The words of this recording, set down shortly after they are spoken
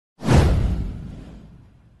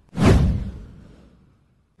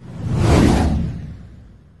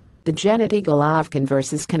The Gennady Golovkin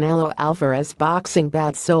vs Canelo Alvarez boxing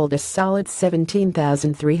bout sold a solid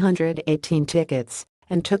 17,318 tickets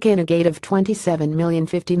and took in a gate of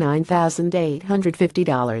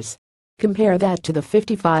 $27,059,850. Compare that to the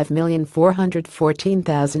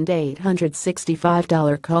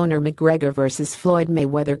 $55,414,865 Conor McGregor vs Floyd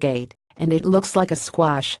Mayweather gate, and it looks like a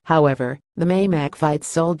squash. However, the MayMac fight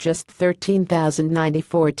sold just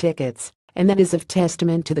 13,094 tickets, and that is a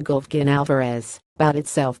testament to the Golovkin-Alvarez bout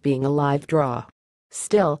itself being a live draw.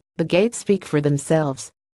 Still, the gates speak for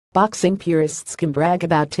themselves. Boxing purists can brag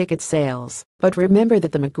about ticket sales, but remember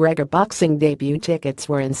that the McGregor boxing debut tickets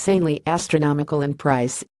were insanely astronomical in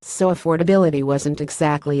price, so affordability wasn't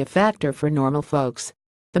exactly a factor for normal folks.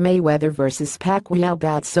 The Mayweather vs Pacquiao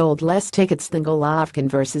bout sold less tickets than Golovkin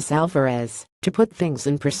vs Alvarez. To put things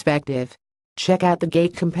in perspective, check out the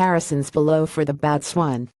gate comparisons below for the bouts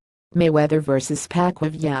won. Mayweather vs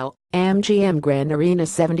Pacquiao, MGM Grand Arena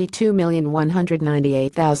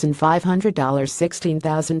 $72,198,500,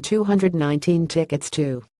 16,219 tickets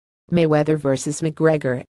to. Mayweather vs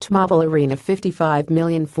McGregor, T-Mobile Arena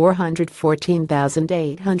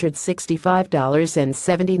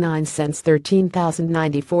 $55,414,865.79,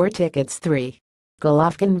 13,094 tickets 3.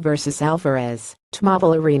 Golovkin vs Alvarez,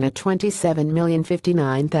 T-Mobile Arena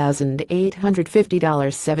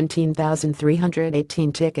 $27,059,850,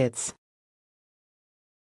 17,318 tickets.